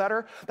feel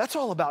better. That's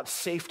all about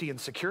safety and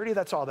security.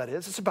 That's all that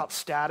is. It's about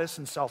status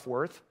and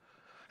self-worth.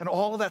 And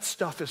all of that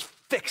stuff is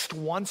fixed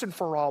once and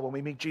for all when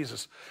we meet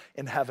Jesus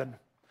in heaven.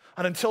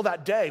 And until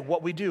that day,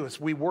 what we do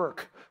is we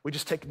work. We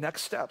just take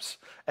next steps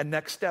and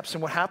next steps.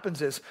 And what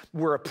happens is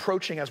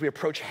as we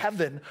approach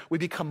heaven, we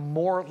become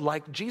more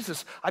like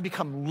Jesus. I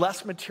become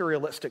less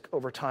materialistic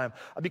over time.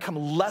 I become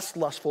less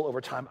lustful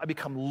over time. I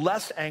become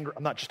less angry.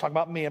 I'm not just talking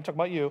about me, I'm talking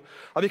about you.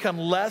 I become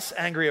less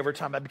angry over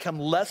time. I become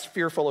less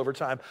fearful over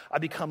time. I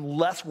become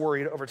less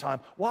worried over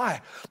time.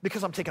 Why?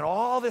 Because I'm taking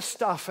all this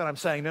stuff and I'm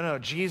saying, no,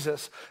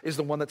 Jesus is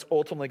the one that's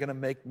ultimately gonna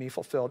make me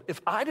fulfilled.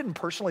 If I didn't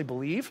personally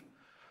believe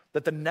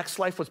that the next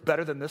life was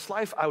better than this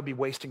life, I would be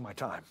wasting my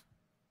time.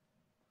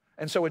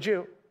 And so would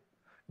you.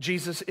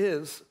 Jesus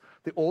is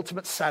the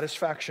ultimate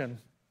satisfaction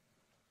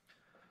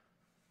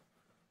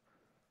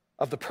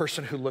of the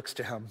person who looks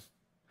to him.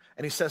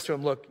 And he says to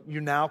him, look, you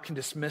now can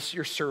dismiss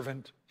your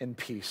servant in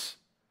peace.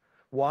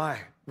 Why?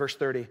 Verse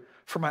 30,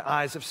 for my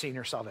eyes have seen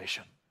your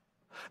salvation.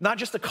 Not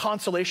just the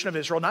consolation of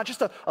Israel, not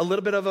just a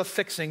little bit of a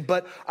fixing,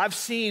 but I've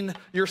seen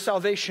your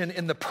salvation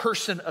in the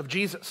person of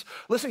Jesus.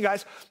 Listen,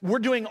 guys, we're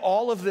doing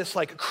all of this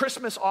like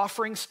Christmas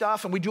offering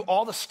stuff, and we do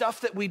all the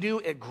stuff that we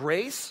do at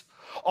Grace,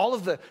 all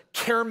of the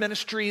care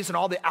ministries and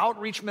all the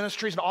outreach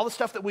ministries and all the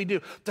stuff that we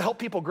do to help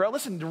people grow.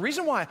 Listen, the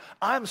reason why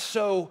I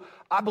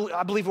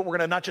believe that we're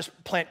gonna not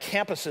just plant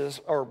campuses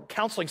or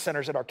counseling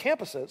centers at our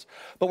campuses,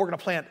 but we're gonna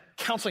plant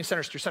counseling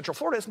centers through Central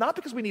Florida is not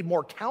because we need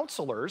more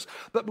counselors,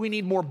 but we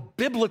need more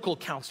biblical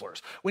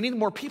counselors. We need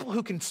more people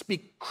who can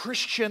speak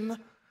Christian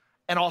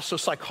and also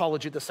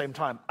psychology at the same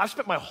time. I've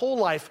spent my whole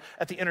life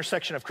at the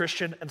intersection of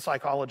Christian and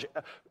psychology,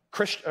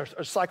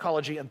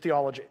 psychology and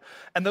theology.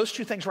 And those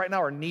two things right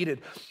now are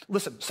needed.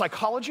 Listen,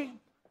 psychology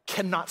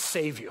cannot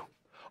save you.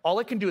 All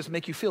it can do is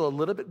make you feel a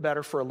little bit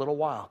better for a little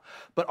while.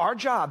 But our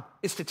job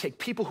is to take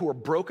people who are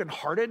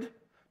brokenhearted,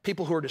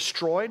 people who are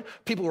destroyed,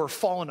 people who are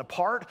falling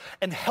apart,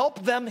 and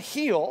help them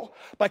heal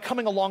by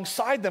coming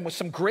alongside them with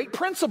some great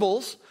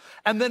principles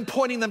and then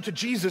pointing them to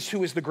Jesus,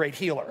 who is the great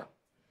healer.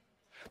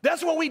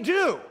 That's what we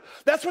do.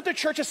 That's what the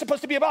church is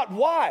supposed to be about.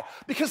 Why?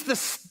 Because the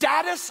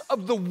status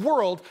of the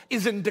world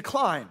is in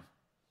decline.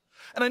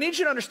 And I need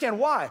you to understand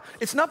why.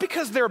 It's not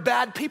because there are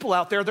bad people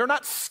out there. They're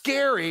not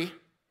scary.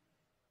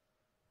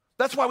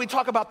 That's why we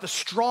talk about the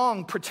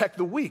strong protect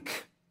the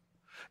weak.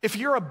 If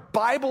you're a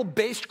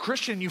Bible-based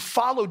Christian, you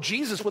follow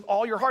Jesus with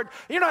all your heart,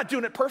 you're not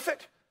doing it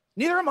perfect.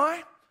 Neither am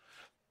I.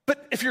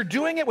 But if you're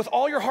doing it with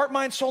all your heart,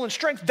 mind, soul, and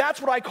strength, that's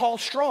what I call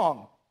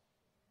strong.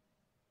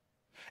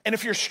 And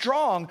if you're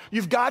strong,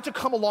 you've got to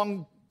come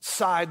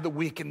alongside the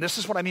weak. And this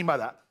is what I mean by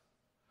that.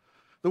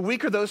 The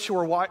weak are those who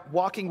are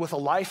walking with a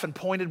life and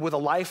pointed with a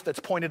life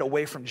that's pointed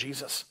away from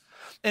Jesus.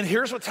 And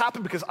here's what's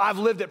happened, because I've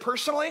lived it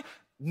personally.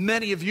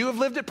 Many of you have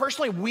lived it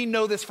personally. We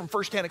know this from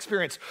firsthand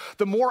experience.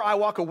 The more I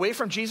walk away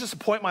from Jesus and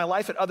point my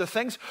life at other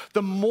things,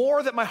 the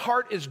more that my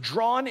heart is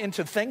drawn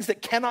into things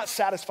that cannot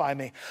satisfy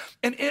me.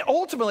 And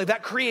ultimately,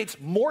 that creates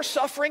more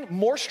suffering,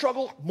 more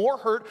struggle, more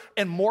hurt,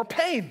 and more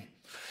pain.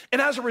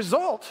 And as a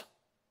result,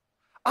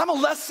 I'm a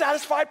less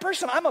satisfied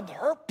person. I'm a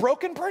hurt,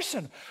 broken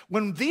person.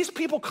 When these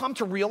people come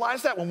to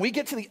realize that, when we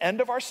get to the end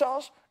of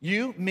ourselves,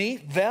 you, me,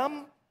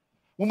 them,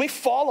 when we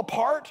fall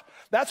apart,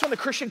 that's when the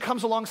Christian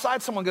comes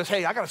alongside someone and goes,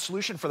 hey, I got a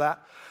solution for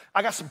that.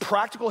 I got some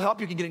practical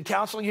help. You can get in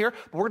counseling here,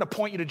 but we're gonna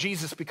point you to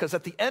Jesus, because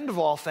at the end of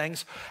all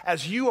things,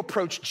 as you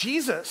approach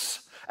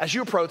Jesus, as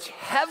you approach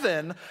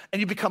heaven and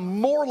you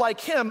become more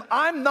like him,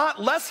 I'm not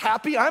less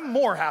happy, I'm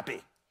more happy.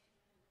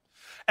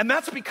 And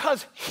that's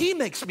because he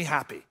makes me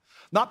happy.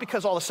 Not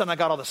because all of a sudden I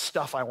got all the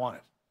stuff I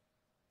wanted.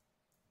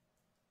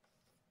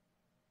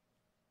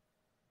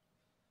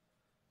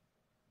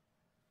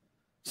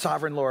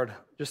 Sovereign Lord,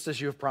 just as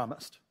you have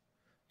promised,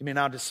 you may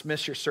now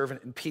dismiss your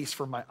servant in peace,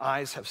 for my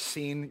eyes have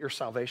seen your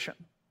salvation,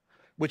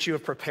 which you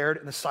have prepared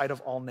in the sight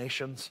of all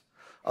nations,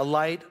 a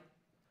light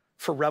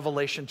for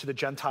revelation to the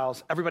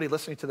Gentiles. Everybody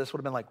listening to this would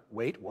have been like,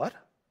 wait, what?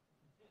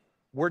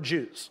 We're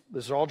Jews.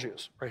 This is all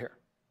Jews right here.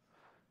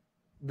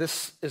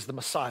 This is the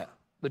Messiah,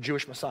 the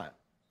Jewish Messiah.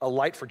 A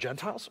light for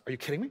Gentiles? Are you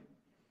kidding me?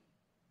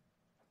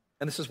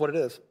 And this is what it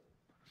is.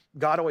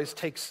 God always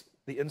takes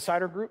the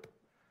insider group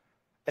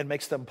and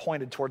makes them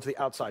pointed towards the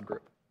outside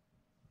group.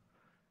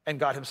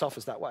 And God himself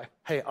is that way.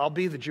 Hey, I'll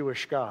be the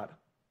Jewish God,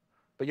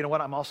 but you know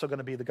what? I'm also going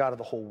to be the God of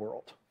the whole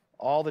world,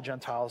 all the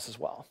Gentiles as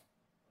well.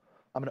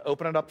 I'm going to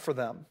open it up for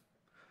them.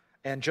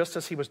 And just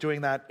as he was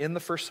doing that in the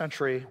first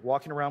century,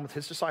 walking around with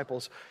his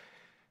disciples,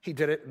 He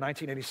did it in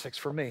 1986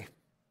 for me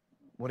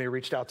when he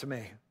reached out to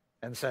me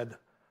and said,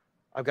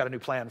 I've got a new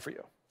plan for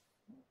you.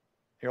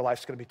 Your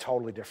life's gonna be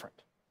totally different.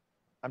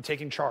 I'm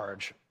taking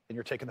charge and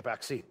you're taking the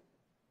back seat.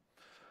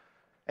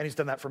 And he's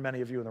done that for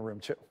many of you in the room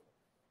too.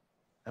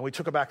 And we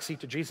took a back seat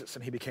to Jesus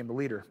and he became the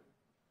leader.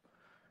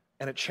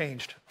 And it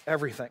changed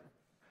everything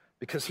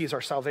because he's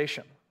our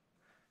salvation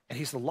and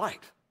he's the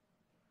light.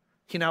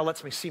 He now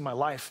lets me see my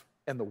life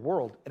and the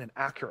world in an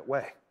accurate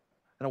way,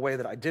 in a way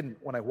that I didn't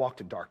when I walked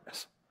in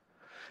darkness.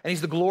 And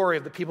he's the glory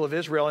of the people of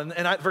Israel.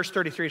 And verse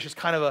 33 is just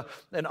kind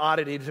of an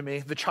oddity to me.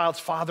 The child's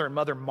father and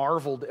mother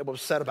marveled at what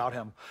was said about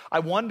him. I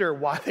wonder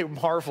why they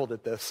marveled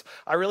at this.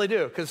 I really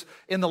do, because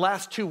in the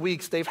last 2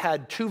 weeks, they've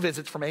had 2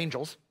 visits from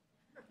angels.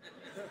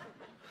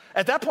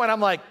 At that point,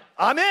 I'm like,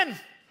 I'm in.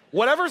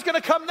 Whatever's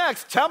gonna come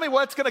next, tell me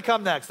what's gonna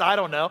come next. I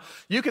don't know.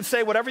 You can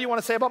say whatever you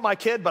wanna say about my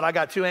kid, but I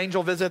got 2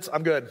 angel visits,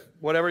 I'm good.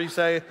 Whatever you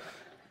say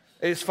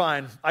is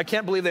fine. I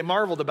can't believe they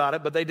marveled about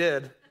it, but they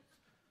did.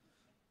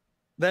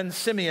 Then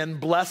Simeon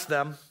blessed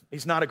them.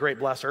 He's not a great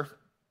blesser.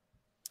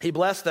 He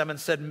blessed them and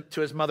said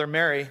to his mother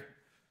Mary,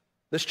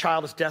 this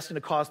child is destined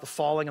to cause the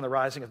falling and the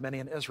rising of many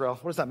in Israel.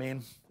 What does that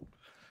mean?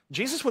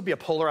 Jesus would be a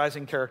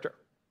polarizing character.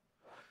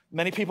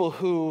 Many people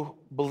who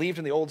believed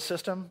in the old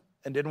system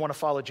and didn't want to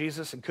follow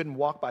Jesus and couldn't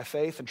walk by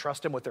faith and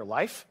trust him with their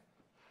life,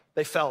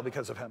 they fell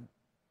because of him.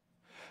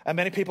 And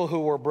many people who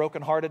were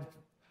brokenhearted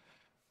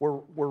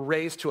were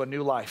raised to a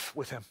new life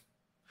with him.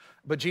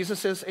 But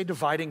Jesus is a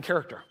dividing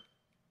character.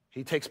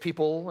 He takes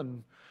people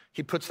and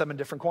he puts them in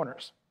different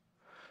corners.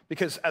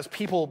 Because as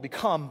people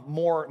become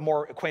more and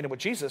more acquainted with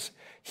Jesus,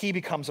 he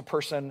becomes a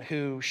person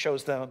who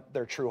shows them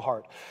their true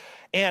heart.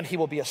 And he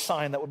will be a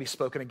sign that will be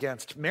spoken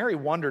against. Mary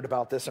wondered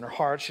about this in her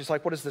heart. She's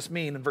like, what does this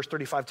mean? And verse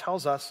 35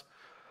 tells us,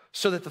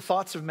 so that the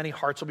thoughts of many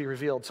hearts will be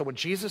revealed. So when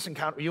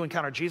you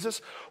encounter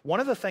Jesus, one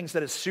of the things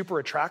that is super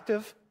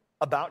attractive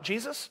about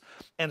Jesus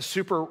and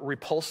super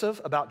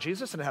repulsive about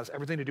Jesus, and it has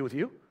everything to do with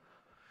you,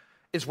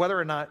 is whether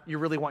or not you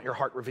really want your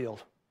heart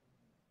revealed.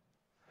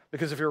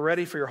 Because if you're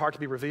ready for your heart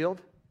to be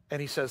revealed, and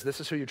he says, this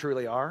is who you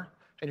truly are,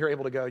 and you're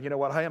able to go, you know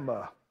what, I'm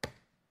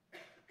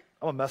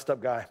a messed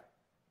up guy.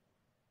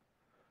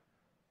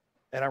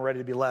 And I'm ready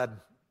to be led.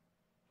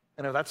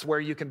 And if that's where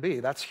you can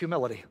be, that's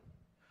humility.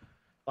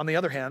 On the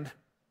other hand,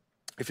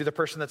 if you're the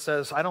person that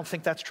says, I don't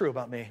think that's true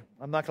about me,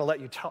 I'm not gonna let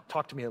you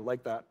talk to me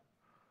like that,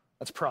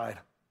 that's pride.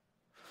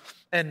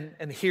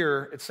 And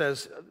here it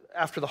says,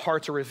 after the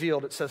hearts are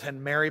revealed, it says,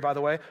 and Mary, by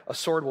the way, a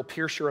sword will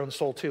pierce your own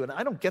soul too. And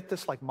I don't get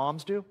this like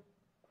moms do.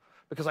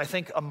 Because I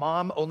think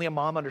only a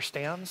mom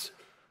understands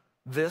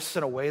this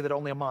in a way that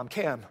only a mom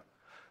can.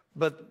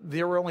 But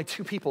there were only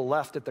 2 people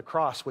left at the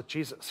cross with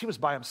Jesus. He was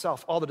by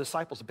himself. All the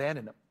disciples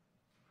abandoned him.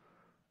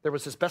 There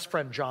was his best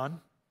friend,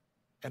 John,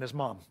 and his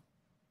mom,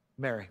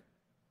 Mary.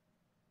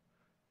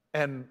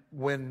 And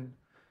when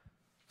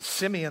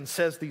Simeon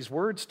says these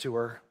words to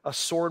her, a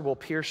sword will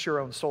pierce your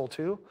own soul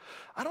too,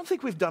 I don't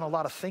think we've done a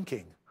lot of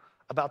thinking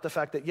about the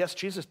fact that, yes,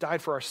 Jesus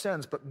died for our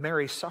sins, but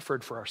Mary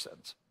suffered for our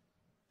sins.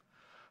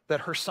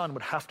 That her son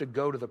would have to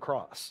go to the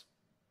cross.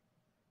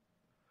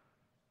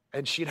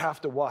 And she'd have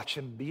to watch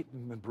him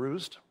beaten and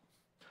bruised,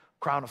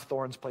 crown of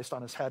thorns placed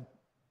on his head,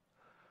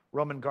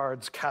 Roman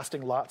guards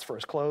casting lots for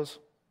his clothes,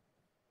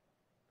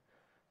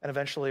 and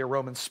eventually a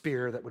Roman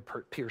spear that would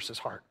pierce his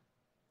heart.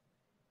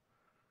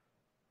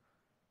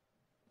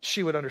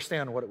 She would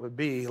understand what it would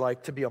be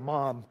like to be a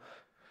mom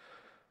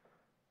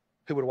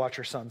who would watch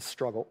her son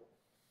struggle.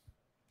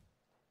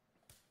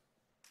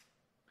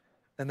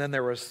 And then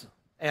there was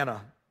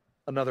Anna,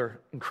 another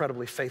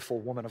incredibly faithful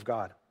woman of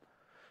God.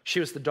 She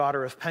was the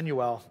daughter of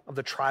Penuel of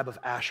the tribe of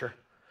Asher.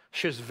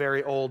 She was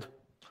very old.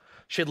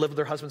 She had lived with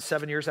her husband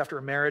 7 years after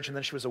her marriage, and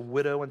then she was a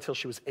widow until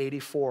she was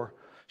 84.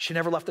 She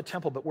never left the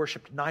temple but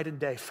worshiped night and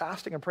day,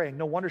 fasting and praying.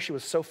 No wonder she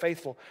was so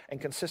faithful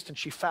and consistent.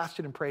 She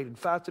fasted and prayed and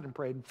fasted and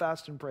prayed and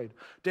fasted and prayed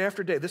day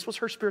after day. This was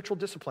her spiritual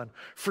discipline.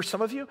 For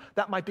some of you,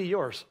 that might be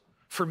yours.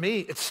 For me,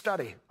 it's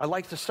study. I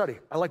like to study.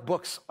 I like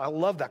books. I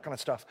love that kind of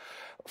stuff.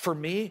 For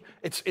me,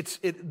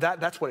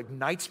 that's what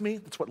ignites me.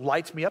 That's what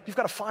lights me up. You've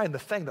got to find the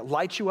thing that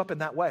lights you up in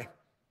that way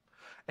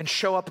and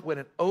show up with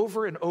it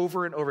over and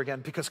over and over again,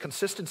 because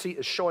consistency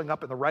is showing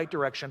up in the right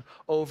direction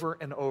over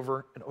and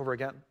over and over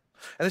again.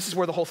 And this is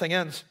where the whole thing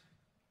ends.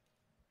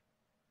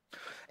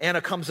 Anna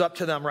comes up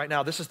to them right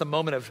now. This is the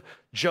moment of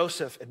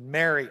Joseph and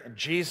Mary and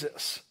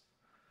Jesus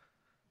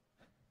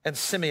and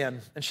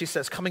Simeon, and she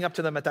says, coming up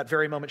to them at that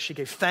very moment, she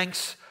gave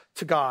thanks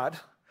to God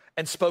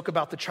and spoke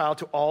about the child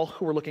to all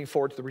who were looking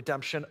forward to the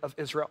redemption of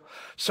Israel.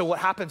 So what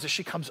happens is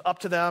she comes up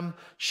to them,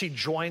 she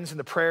joins in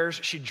the prayers,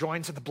 she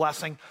joins in the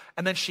blessing,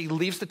 and then she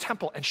leaves the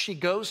temple and she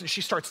goes and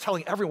she starts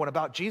telling everyone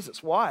about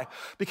Jesus. Why?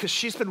 Because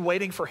she's been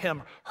waiting for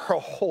him her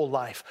whole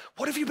life.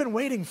 What have you been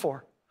waiting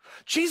for?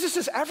 Jesus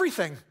is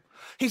everything.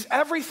 He's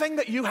everything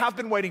that you have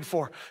been waiting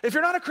for. If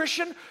you're not a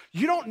Christian,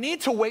 you don't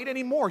need to wait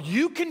anymore.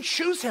 You can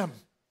choose him.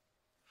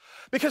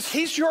 Because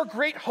he's your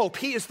great hope.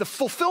 He is the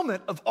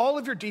fulfillment of all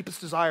of your deepest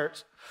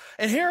desires.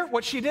 And here,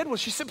 what she did was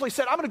she simply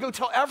said, I'm going to go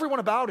tell everyone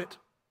about it.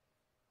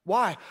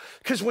 Why?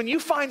 Because when you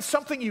find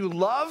something you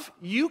love,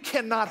 you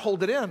cannot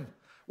hold it in.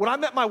 When I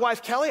met my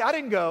wife, Kelly, I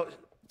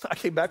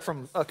came back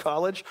from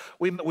college.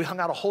 We hung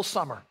out a whole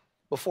summer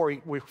before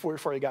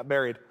he got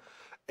married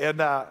and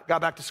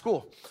got back to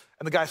school.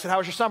 And the guy said, how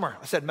was your summer?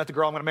 I said, met the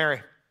girl I'm gonna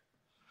marry.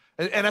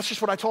 And that's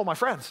just what I told my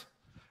friends.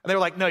 And they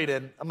were like, no, you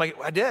didn't. I'm like,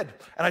 I did.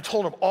 And I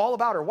told them all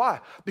about her. Why?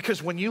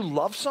 Because when you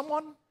love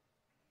someone,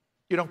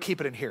 you don't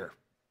keep it in here.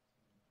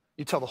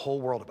 You tell the whole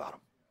world about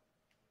them.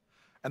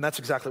 And that's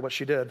exactly what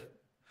she did.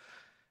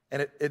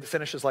 And it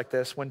finishes like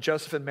this. When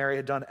Joseph and Mary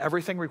had done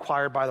everything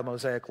required by the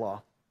Mosaic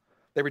law,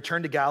 they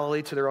returned to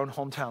Galilee to their own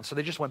hometown. So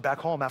they just went back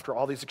home after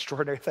all these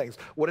extraordinary things.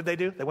 What did they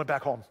do? They went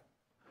back home.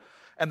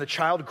 And the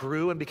child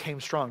grew and became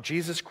strong.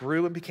 Jesus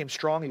grew and became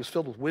strong. He was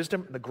filled with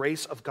wisdom, and the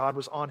grace of God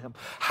was on him.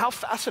 How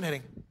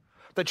fascinating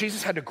that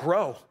Jesus had to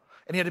grow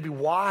and he had to be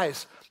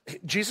wise.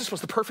 Jesus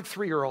was the perfect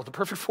 3-year-old, the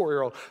perfect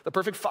 4-year-old, the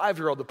perfect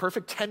 5-year-old, the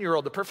perfect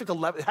 10-year-old, the perfect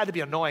 11, it had to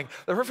be annoying,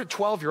 the perfect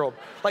 12-year-old.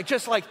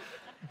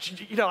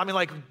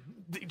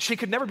 She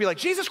could never be like,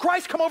 Jesus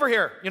Christ, come over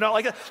here.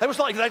 That was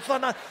not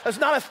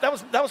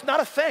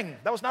a thing.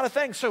 That was not a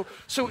thing. So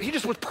he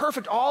just was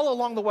perfect all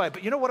along the way.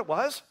 But you know what it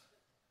was?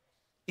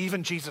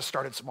 Even Jesus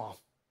started small.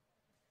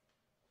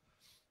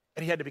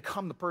 And he had to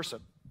become the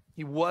person.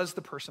 He was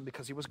the person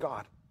because he was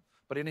God.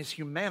 But in his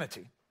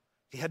humanity,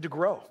 he had to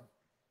grow.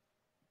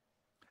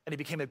 And he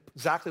became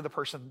exactly the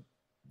person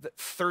that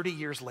 30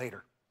 years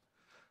later.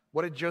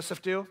 What did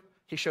Joseph do?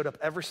 He showed up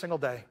every single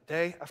day,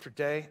 day after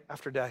day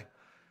after day.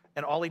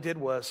 And all he did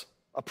was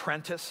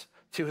apprentice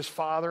to his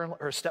father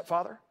or his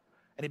stepfather.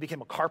 And he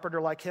became a carpenter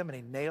like him, and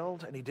he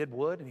nailed and he did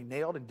wood, and he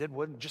nailed and did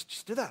wood, and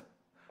just did that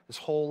his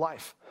whole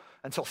life.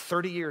 Until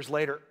 30 years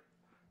later,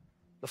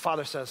 the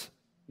father says,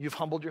 you've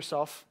humbled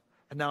yourself,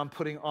 and now I'm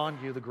putting on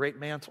you the great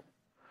mantle.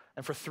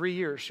 And for 3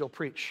 years, you'll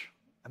preach,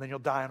 and then you'll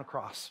die on a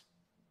cross.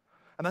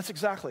 And that's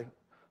exactly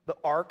the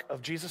arc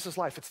of Jesus'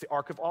 life. It's the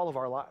arc of all of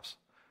our lives.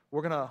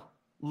 We're going to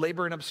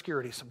labor in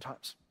obscurity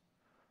sometimes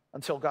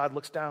until God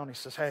looks down and he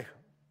says, hey,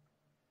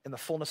 in the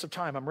fullness of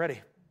time, I'm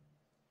ready.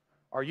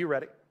 Are you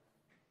ready?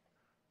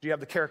 Do you have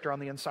the character on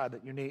the inside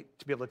that you need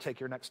to be able to take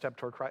your next step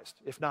toward Christ?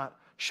 If not,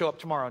 show up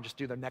tomorrow and just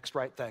do the next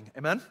right thing.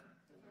 Amen?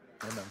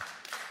 Amen.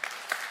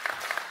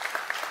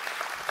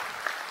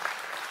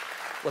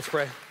 Let's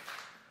pray.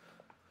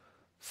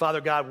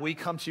 Father God, we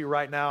come to you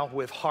right now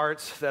with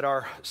hearts that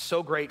are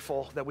so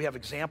grateful that we have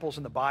examples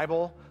in the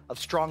Bible of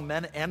strong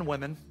men and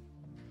women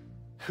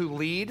who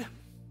lead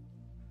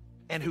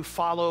and who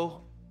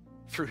follow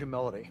through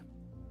humility.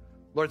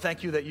 Lord,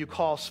 thank you that you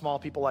call small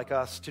people like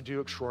us to do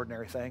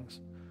extraordinary things.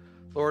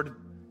 Lord,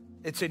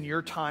 it's in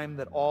your time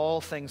that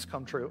all things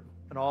come true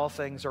and all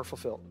things are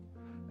fulfilled.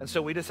 And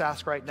so we just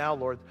ask right now,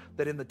 Lord,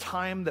 that in the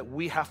time that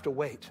we have to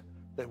wait,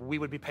 that we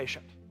would be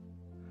patient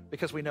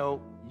because we know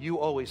you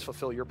always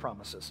fulfill your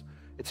promises.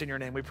 It's in your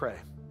name we pray.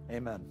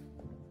 Amen.